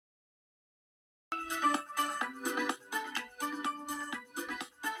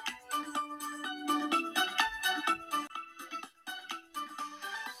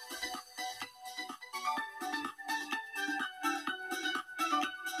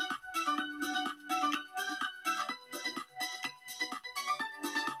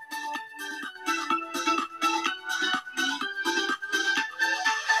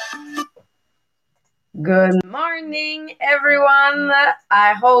Good morning, everyone.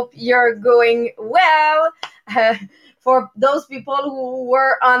 I hope you're going well. For those people who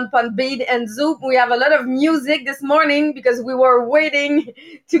were on Podbean and Zoom, we have a lot of music this morning because we were waiting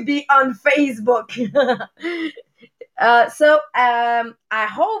to be on Facebook. I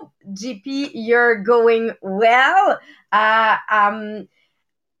hope, GP, you're going well. Uh, um,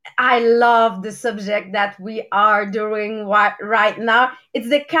 I love the subject that we are doing right now. It's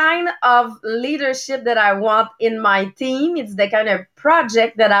the kind of leadership that I want in my team. It's the kind of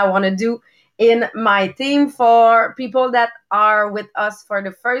project that I want to do in my team for people that are with us for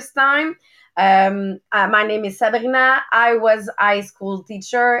the first time. My name is Sabrina. I was high school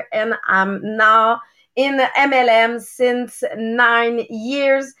teacher and I'm now in MLM since 9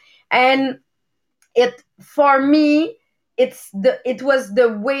 years. And it for me it was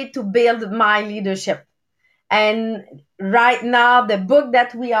the way to build my leadership. And right now the book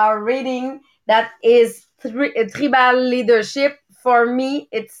that we are reading, that is tribal leadership, for me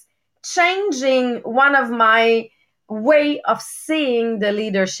it's changing one of my way of seeing the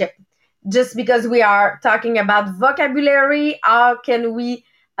leadership. Just because we are talking about vocabulary, how can we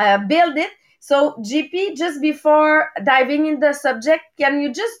build it? So, GP, just before diving in the subject, can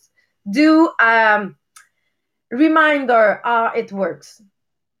you just do reminder how it works?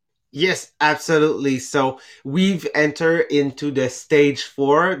 Yes, absolutely. So we've entered into the stage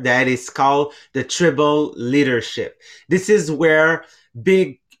four that is called the tribal leadership. This is where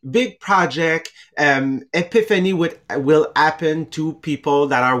big big project epiphany will happen to people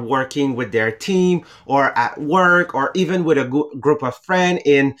that are working with their team or at work or even with a group of friends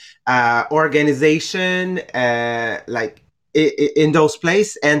in organization in those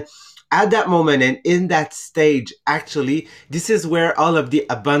places. And at that moment and in that stage, actually, this is where all of the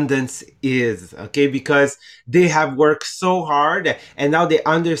abundance is, okay? Because they have worked so hard and now they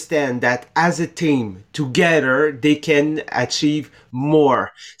understand that as a team together, they can achieve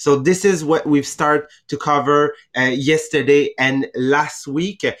more. So this is what we've started to cover yesterday and last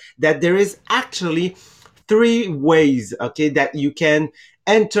week, that there is actually three ways, okay, that you can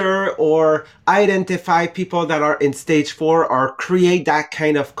enter or identify people that are in stage four or create that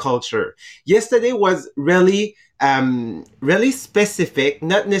kind of culture. Yesterday was really specific,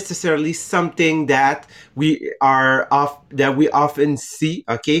 not necessarily something that we often see,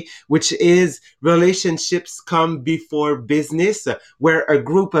 okay, which is relationships come before business, where a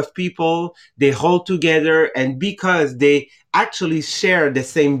group of people, they hold together, and because they actually share the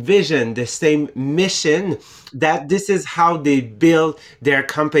same vision, the same mission, that this is how they build their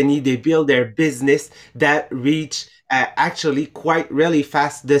company, they build their business that reach actually quite really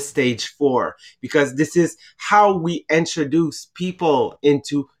fast the stage four, because this is how we introduce people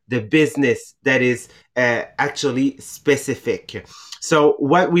into the business that is actually specific. So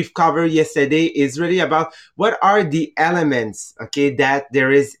what we've covered yesterday is really about what are the elements, okay, that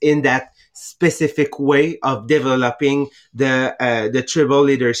there is in that specific way of developing the tribal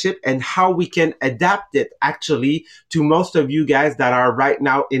leadership, and how we can adapt it actually to most of you guys that are right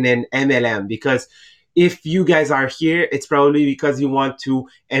now in an MLM. Because if you guys are here, it's probably because you want to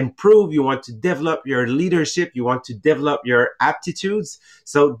improve, you want to develop your leadership, you want to develop your aptitudes.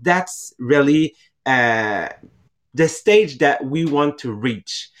 So that's really the stage that we want to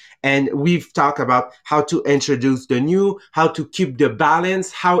reach. And we've talked about how to introduce the new, how to keep the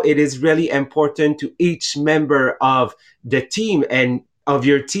balance, how it is really important to each member of the team and of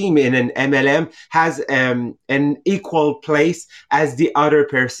your team in an MLM has an equal place as the other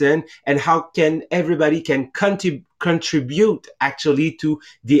person, and how can everybody can contribute actually to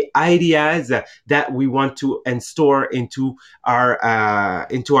the ideas that we want to install into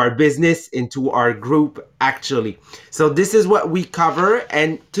our business, into our group actually. So this is what we cover,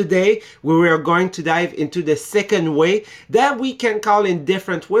 and today we are going to dive into the second way that we can call in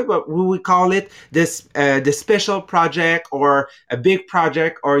different way, but we will call it this the special project, or a big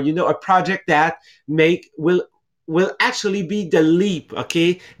project, or a project that make will actually be the leap,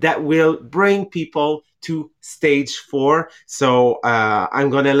 okay, that will bring people to stage four. So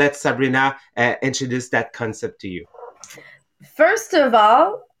I'm gonna let Sabrina introduce that concept to you. First of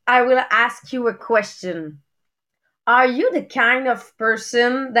all, I will ask you a question. Are you the kind of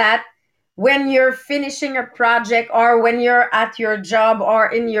person that when you're finishing a project, or when you're at your job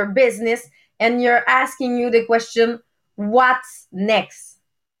or in your business, and you're asking you the question, what's next?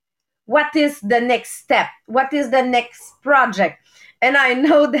 What is the next step? What is the next project? And I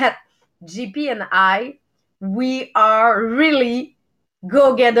know that GP and I, we are really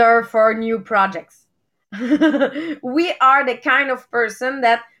go getter for new projects. We are the kind of person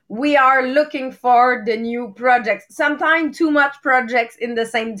that we are looking for the new projects. Sometimes too much projects in the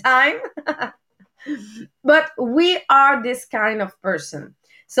same time. But we are this kind of person.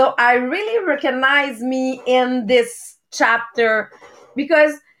 So I really recognize me in this chapter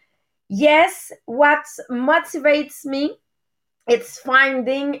because, yes, what motivates me, it's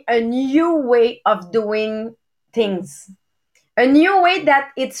finding a new way of doing things, a new way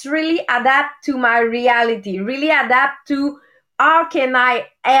that it's really adapt to my reality, really adapt to how can I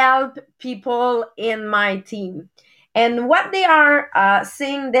help people in my team. And what they are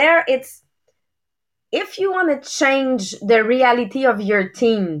saying there, it's if you want to change the reality of your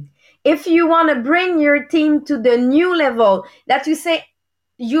team, if you want to bring your team to the new level that you say,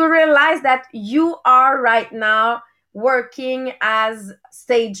 you realize that you are right now working as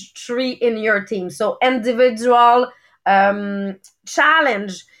stage 3 in your team. So individual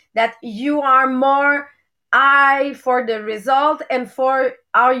challenge, that you are more eye for the result and for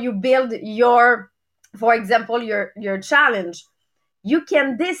how you build your, for example, your challenge. You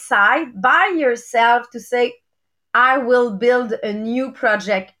can decide by yourself to say, I will build a new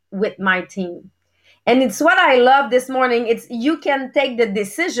project with my team. And it's what I love this morning. It's you can take the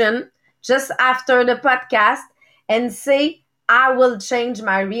decision just after the podcast and say, I will change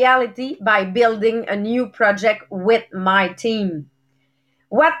my reality by building a new project with my team.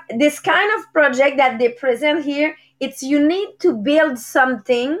 What this kind of project that they present here, it's you need to build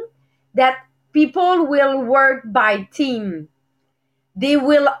something that people will work by team. They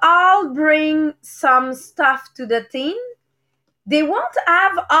will all bring some stuff to the team. They won't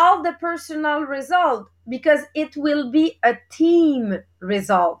have all the personal result because it will be a team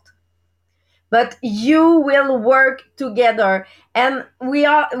result. But you will work together, and we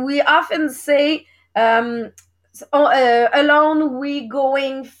often say, alone we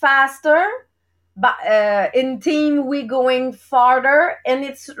going faster, but in team we going farther, and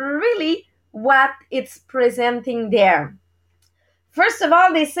it's really what it's presenting there. First of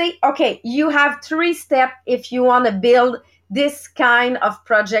all, they say, okay, you have 3 steps if you want to build this kind of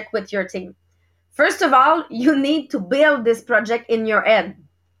project with your team. First of all, you need to build this project in your head.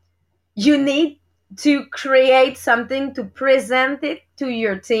 You need to create something to present it to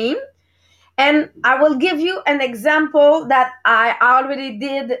your team. And I will give you an example that I already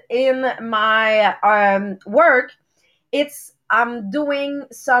did in my work. It's I'm doing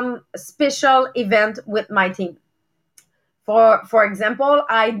some special event with my team. For example,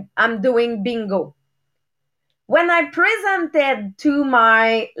 I'm doing bingo. When I presented to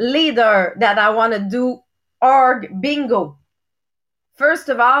my leader that I want to do org bingo, first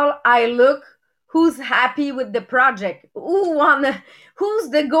of all, I look who's happy with the project, who's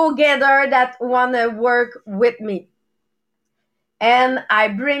the go-getter that wanna work with me, and I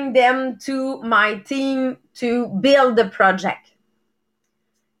bring them to my team to build the project.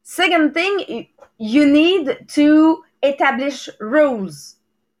 Second thing, you need to establish rules.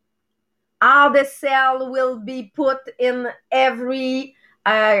 How the cell will be put in every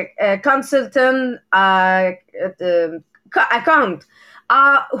consultant account.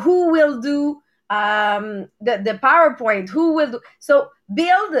 Who will do the PowerPoint? Who will do? So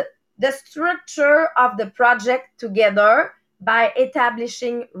build the structure of the project together by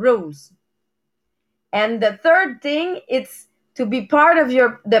establishing rules. And the third thing, it's to be part of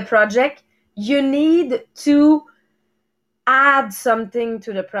the project. You need to add something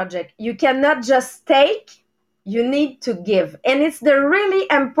to the project. You cannot just take, you need to give. And it's the really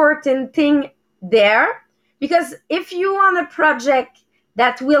important thing there, because if you want a project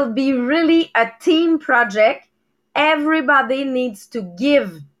that will be really a team project, everybody needs to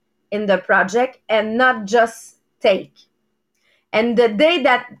give in the project and not just take. And the day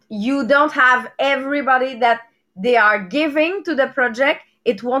that you don't have everybody that they are giving to the project,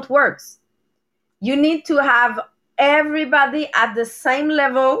 it won't work. You need to have everybody at the same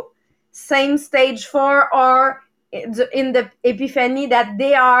level, same stage 4, or in the epiphany that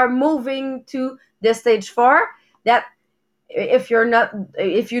they are moving to the stage 4. That if you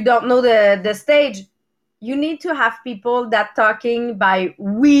don't know the stage, you need to have people that talking by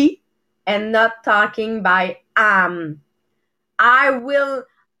we and not talking by I will,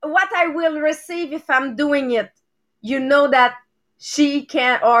 what I will receive if I'm doing it. You know that she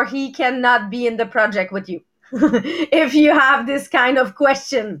can or he cannot be in the project with you. If you have this kind of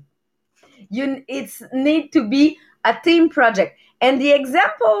question, it's need to be a team project. And the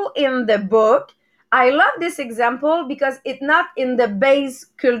example in the book, I love this example because it's not in the base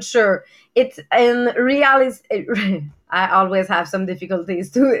culture. It's in I always have some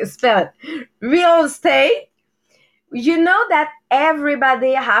difficulties to spell it. Real estate. You know that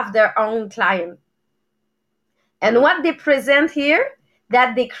everybody have their own client. And what they present here,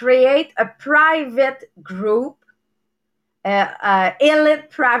 that they create a private group, elite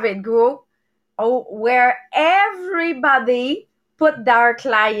private group, where everybody put their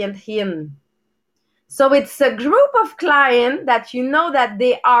client in. So it's a group of clients that you know that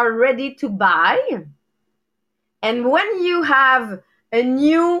they are ready to buy. And when you have a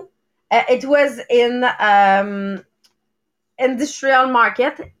new, it was in industrial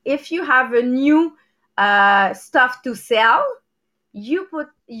market. If you have a new stuff to sell, you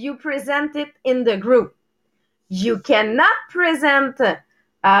present it in the group. You cannot present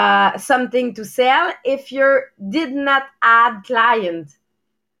something to sell if you did not add client.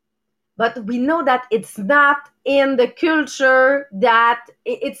 But we know that it's not in the culture, that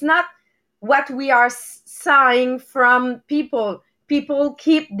it's not what we are seeing from people. People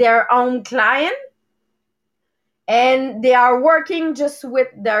keep their own client and they are working just with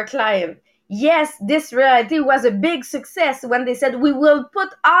their client. Yes, this reality was a big success when they said we will put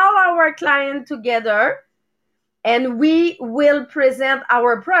all our clients together and we will present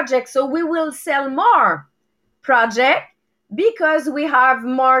our project, so we will sell more project because we have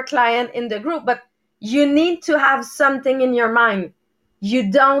more client in the group. But you need to have something in your mind.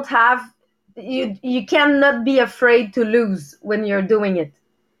 You don't have, you cannot be afraid to lose when you're doing it,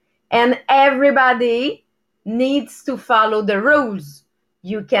 and everybody needs to follow the rules.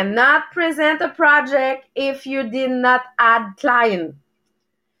 You cannot present a project if you did not add client.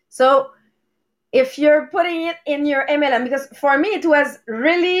 So if you're putting it in your MLM, because for me it was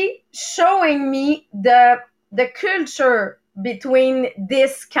really showing me the culture between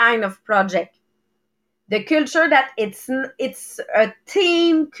this kind of project, the culture that it's a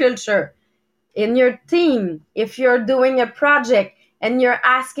team culture. In your team, if you're doing a project and you're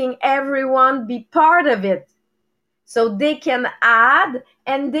asking everyone be part of it, so they can add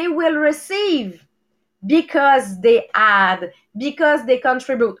and they will receive, because they add, because they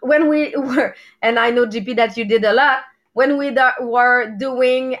contribute. When we were, and I know GP that you did a lot, when we were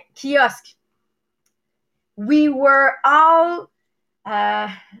doing kiosk, we were all uh,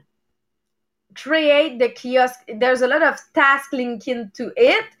 create the kiosk. There's a lot of task linking to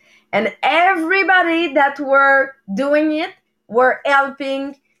it, and everybody that were doing it were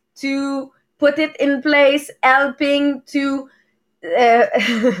helping to put it in place, helping to uh,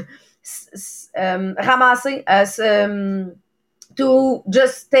 ramasser, to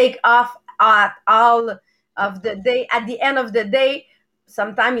just take off at all of the day. At the end of the day,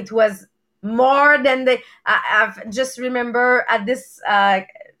 sometimes it was more than I've just remember at this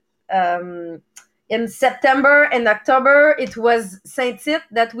um, in September and October, it was Saint Tite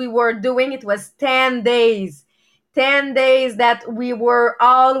that we were doing. It was 10 days, 10 days that we were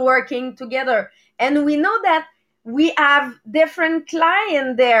all working together. And we know that we have different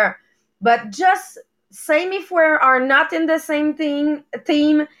clients there, but just same if we are not in the same team,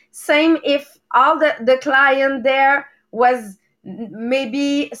 same if all the client there was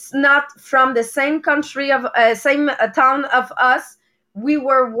maybe not from the same country of same town of us, we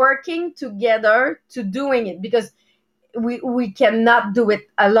were working together to doing it, because we cannot do it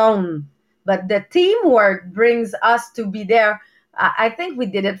alone. But the teamwork brings us to be there. I think we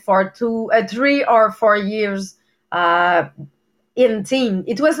did it for 3 or 4 years uh, in team.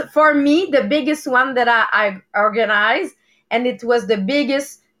 It was for me the biggest one that I organized, and it was the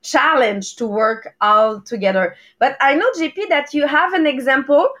biggest challenge to work all together. But I know, GP, that you have an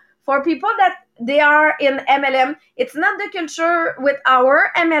example for people that they are in MLM. It's not the culture with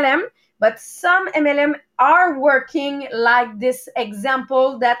our MLM, but some MLM are working like this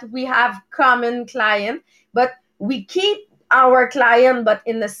example, that we have common client, but we keep our client but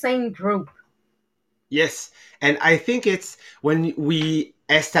in the same group. Yes. And I think it's when we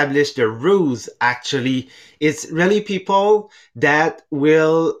establish the rules, actually, it's really people that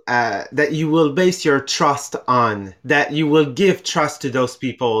will, that you will base your trust on, that you will give trust to those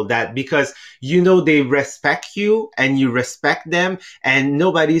people, that because you know they respect you and you respect them, and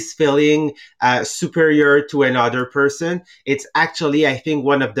nobody's feeling superior to another person. It's actually, I think,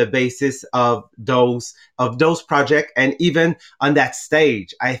 one of the basis of those projects. And even on that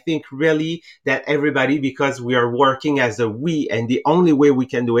stage, I think really that everybody, because we are working as a we, and the only way we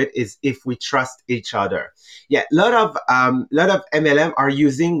can do it is if we trust each other. Yeah, lot of MLM are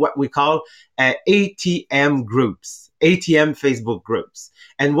using what we call ATM groups, ATM Facebook groups,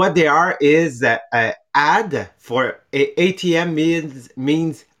 and what they are is ad for ATM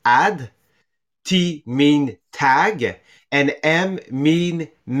means add, T mean tag, and M mean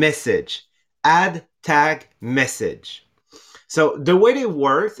message. Add, tag, message. So the way they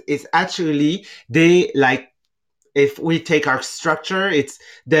work is actually they like, if we take our structure, it's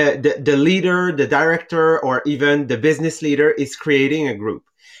the leader, the director, or even the business leader is creating a group.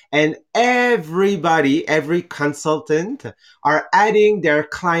 and every consultant are adding their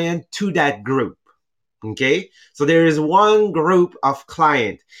client to that group. Okay. So there is one group of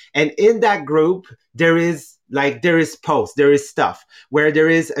client, and in that group, there is post, there is stuff where there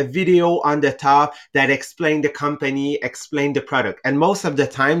is a video on the top that explain the company, explain the product. And most of the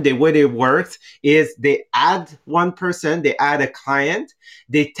time, the way it works is they add one person, they add a client,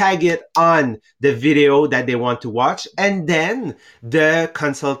 they tag it on the video that they want to watch, and then the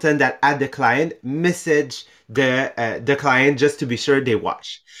consultant that add the client message the client just to be sure they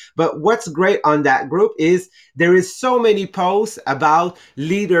watch. But what's great on that group is there is so many posts about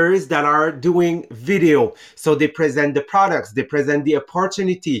leaders that are doing video. So they present the products, they present the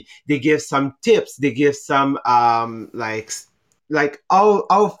opportunity, they give some tips, they give some like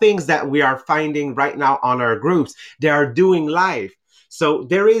all things that we are finding right now on our groups. They are doing live. So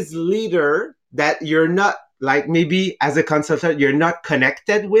there is leader that you're not, like, maybe as a consultant you're not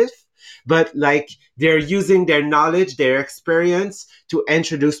connected with, but like they're using their knowledge, their experience to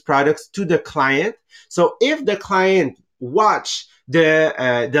introduce products to the client. So if the client watch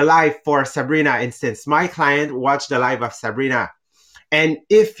the live for Sabrina, instance, my client watched the live of Sabrina, and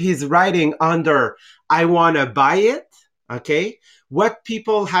if he's writing under I want to buy it, okay, what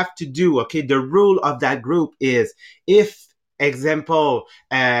people have to do, okay, the rule of that group is, if example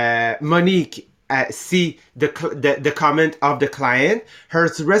Monique see the comment of the client, her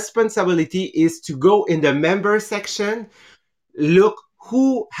responsibility is to go in the member section, look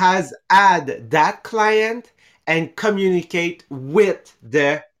who has add that client, and communicate with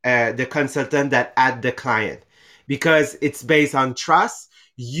the consultant that add the client, because it's based on trust.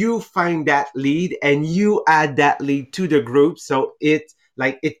 You find that lead and you add that lead to the group, so it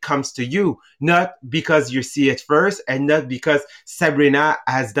comes to you, not because you see it first, and not because Sabrina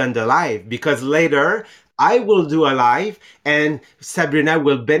has done the live, because later I will do a live and Sabrina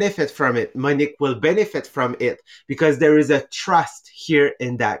will benefit from it, Monique will benefit from it, because there is a trust here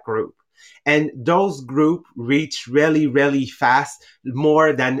in that group. And those group reach really, really fast,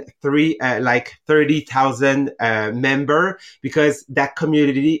 more than 30,000 member, because that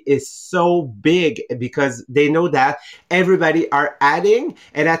community is so big, because they know that everybody are adding,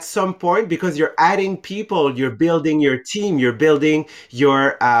 and at some point, because you're adding people, you're building your team, you're building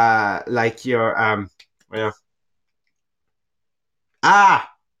your well, ah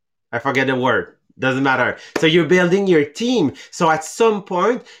I forget the word. Doesn't matter. So you're building your team. So at some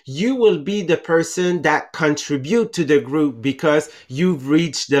point, you will be the person that contribute to the group, because you've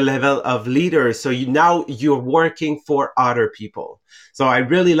reached the level of leader. So now you're working for other people. So I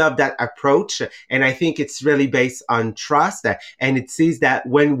really love that approach. And I think it's really based on trust. And it sees that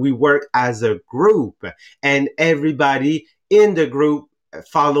when we work as a group and everybody in the group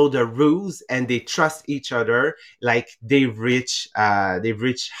follow the rules and they trust each other, like they've reached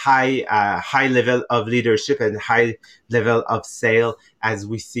high level of leadership and high level of sale, as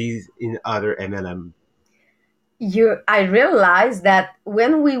we see in other MLM. I realized that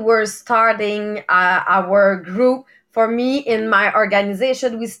when we were starting our group, for me in my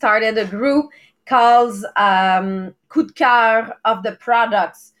organization, we started a group called coup de cœur of the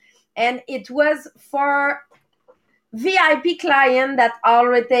products, and it was for VIP client that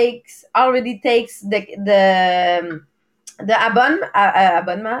already takes the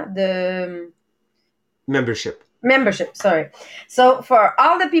abonnement, the Membership. membership, sorry. So for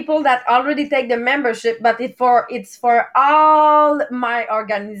all the people that already take the membership, but it's for all my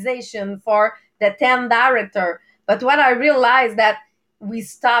organization, for the 10 director. But what I realized that we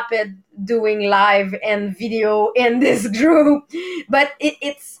stopped doing live and video in this group, but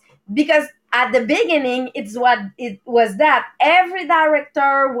it's because at the beginning it's what it was, that every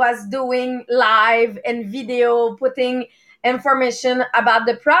director was doing live and video, putting information about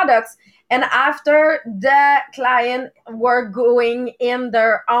the products, and after the client were going in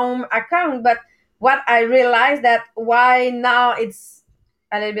their own account. But what I realized, that why now it's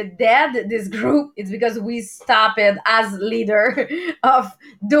a little bit dead, this group, it's because we stopped it as leader of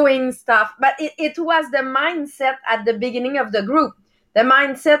doing stuff. But it was the mindset at the beginning of the group. The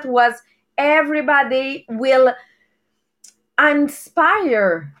mindset was everybody will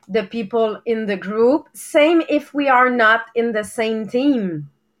inspire the people in the group, same if we are not in the same team.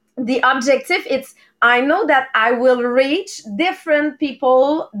 The objective, it's, I know that I will reach different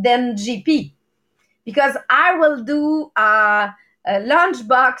people than GP, because I will do a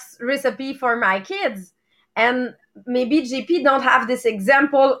lunchbox recipe for my kids, and maybe GP don't have this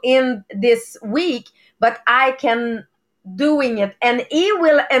example in this week, but I can doing it, and he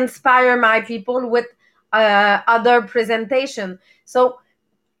will inspire my people with other presentation. So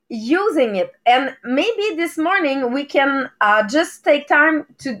using it. And maybe this morning we can just take time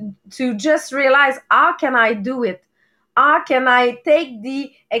to just realize, how can I do it? How can I take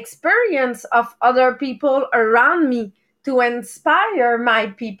the experience of other people around me to inspire my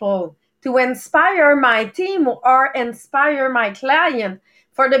people, to inspire my team, or inspire my client?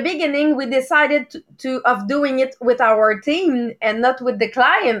 For the beginning, we decided of doing it with our team and not with the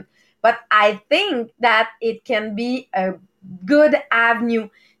client. But I think that it can be a good avenue,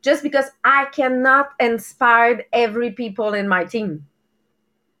 just because I cannot inspire every people in my team.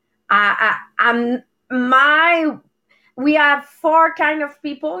 I'm my We have four kind of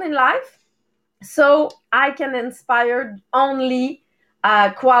people in life, so I can inspire only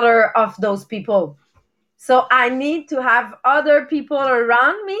a quarter of those people. So I need to have other people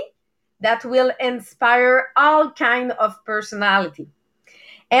around me that will inspire all kind of personality.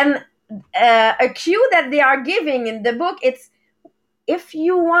 And a cue that they are giving in the book, it's, if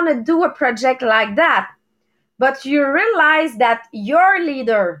you want to do a project like that, but you realize that your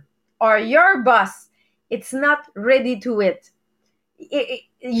leader or your boss, it's not ready to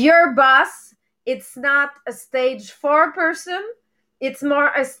your boss, it's not a stage 4 person, it's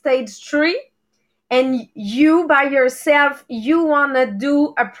more a stage 3, and you by yourself, you want to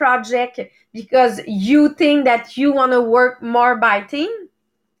do a project because you think that you want to work more by team,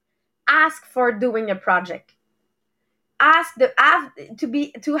 ask for doing a project. Ask to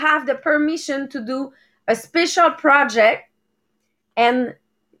have the permission to do a special project, and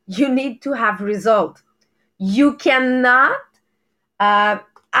you need to have result. You cannot uh,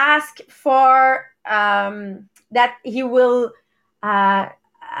 ask for that he will not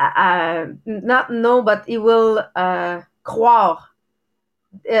know, but he will croire.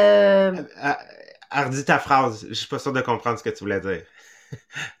 Euh, Redis ta phrase. Je suis pas sûr de comprendre ce que tu voulais dire.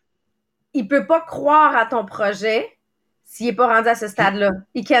 il peut pas croire à ton projet s'il est pas rendu à ce He, stade-là.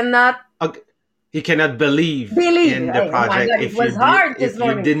 He cannot okay, he cannot believe believe. in the Hey, oh my project God, it was hard this if you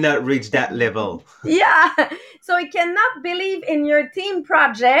morning. did not reach that level. Yeah. So he cannot believe in your team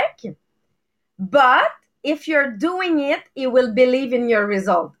project, but if you're doing it, he will believe in your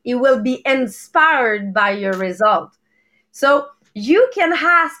result. He will be inspired by your result. So you can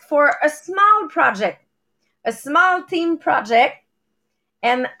ask for a small project, a small team project,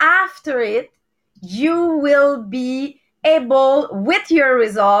 and after it, you will be able, with your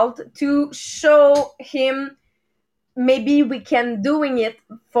result, to show him, maybe we can doing it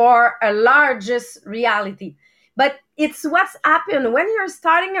for a largest reality. But it's what's happened when you're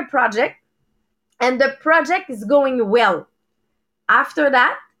starting a project and the project is going well. After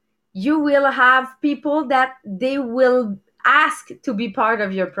that, you will have people that they will ask to be part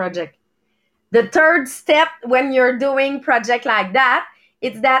of your project. The third step when you're doing project like that,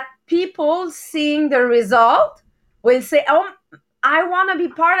 it's that people seeing the result will say, "Oh, I want to be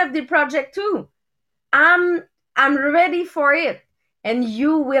part of the project too. I'm I'm ready for it." And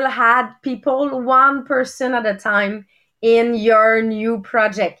you will have people, one person at a time, in your new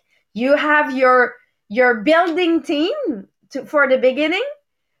project. You have your building team for the beginning,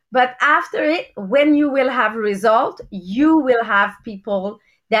 but after it, when you will have result, you will have people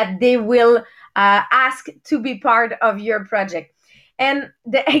that they will ask to be part of your project. And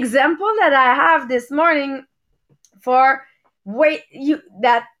the example that I have this morning for wait you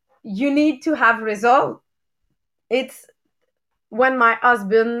that you need to have result, it's when my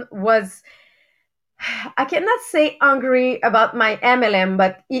husband was, I cannot say angry about my MLM,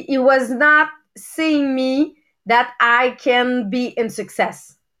 but he was not seeing me that I can be in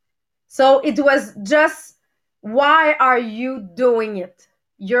success. So it was just, why are you doing it?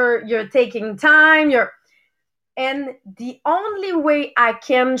 You're taking time, and the only way I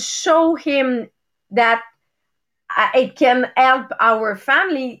can show him that it can help our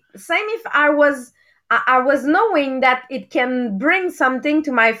family, same if I was knowing that it can bring something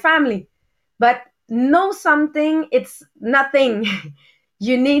to my family, but know something, it's nothing.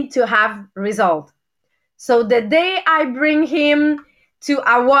 You need to have result. So the day I bring him to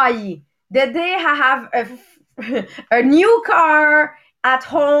Hawaii, the day I have a new car at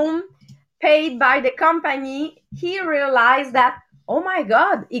home paid by the company, he realized that, oh my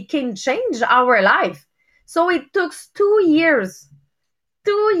God, it can change our life. So it took 2 years,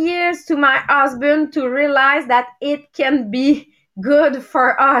 2 years to my husband to realize that it can be good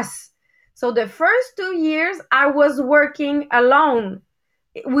for us. So the first 2 years, I was working alone.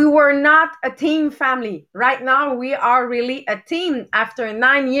 We were not a team family. Right now, we are really a team after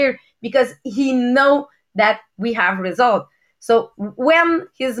 9 years, because he know that we have result. So when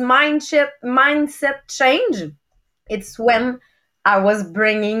his mindset changed, it's when I was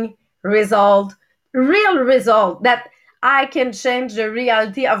bringing result, real result, that I can change the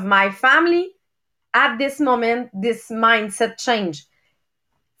reality of my family at this moment, this mindset change.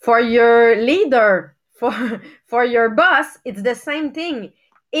 For your leader, for your boss, it's the same thing.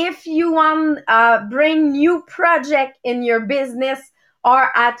 If you want bring new project in your business or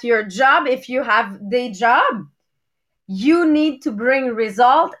at your job, if you have day job, you need to bring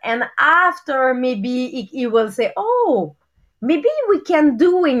result, and after maybe he will say, oh, maybe we can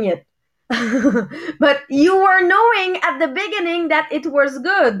doing it. But you were knowing at the beginning that it was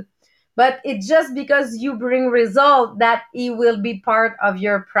good, but it's just because you bring result that he will be part of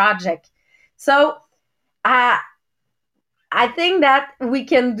your project. So uh, I think that we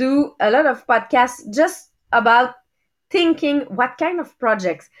can do a lot of podcasts just about thinking what kind of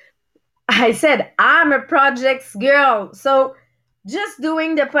projects. I said, I'm a projects girl. So just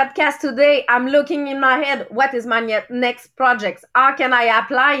doing the podcast today, I'm looking in my head, what is my next project? How can I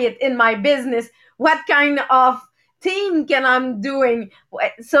apply it in my business? What kind of team can I'm doing?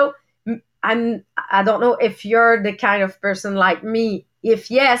 So I don't know if you're the kind of person like me. If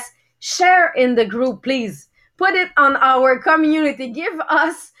yes, share in the group, please. Put it on our community. Give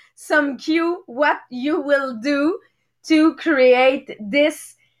us some cue what you will do to create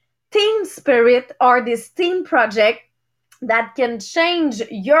this team spirit or this team project that can change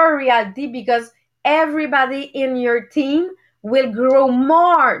your reality, because everybody in your team will grow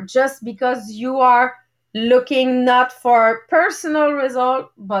more just because you are looking not for personal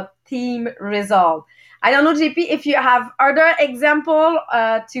result but team result. I don't know, JP, if you have other example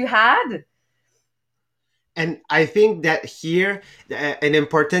to add. And I think that here an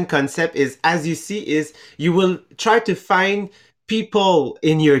important concept is, as you see, is you will try to find people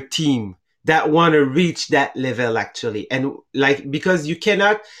in your team that want to reach that level actually. And like, because you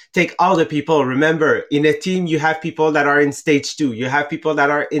cannot take all the people. Remember, in a team, you have people that are in stage 2, you have people that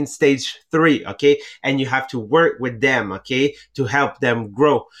are in stage 3. Okay. And you have to work with them. Okay. To help them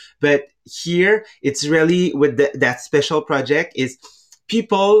grow. But here it's really with that special project is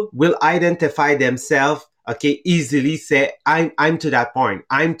people will identify themselves, okay, easily say, I'm to that point,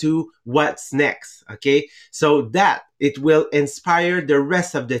 I'm to what's next. Okay, so that it will inspire the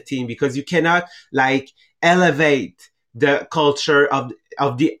rest of the team, because you cannot like elevate the culture of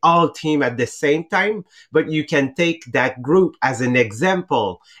the all team at the same time, but you can take that group as an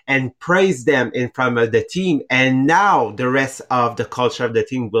example and praise them in front of the team, and now the rest of the culture of the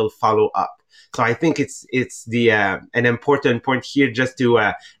team will follow up. So I think it's the an important point here, just to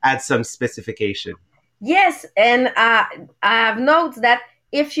add some specification. Yes, and I have notes that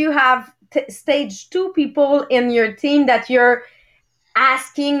if you have stage 2 people in your team that you're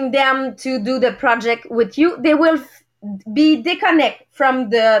asking them to do the project with you, they will be disconnect from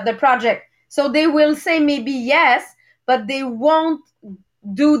the project. So they will say maybe yes, but they won't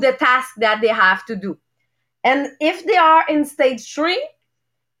do the task that they have to do. And if they are in stage 3,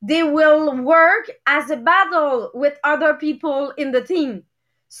 they will work as a battle with other people in the team.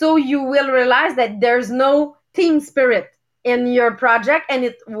 So you will realize that there's no team spirit in your project and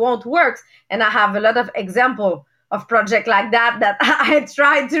it won't work. And I have a lot of example of project like that I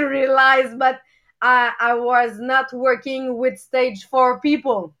tried to realize, but I was not working with stage 4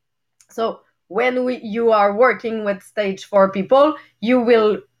 people. So when you are working with stage 4 people, you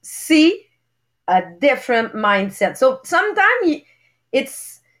will see a different mindset. So sometimes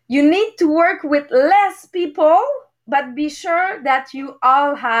it's you need to work with less people, but be sure that you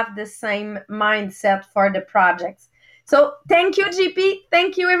all have the same mindset for the projects. So thank you, GP.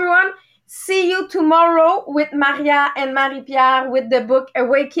 Thank you, everyone. See you tomorrow with Maria and Marie Pierre with the book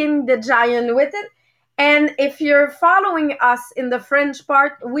Awaken the Giant Within. And if you're following us in the French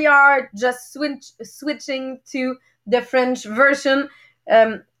part, we are just switching to the French version.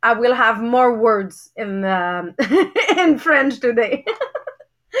 I will have more words in in French today.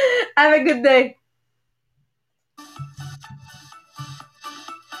 Have a good day.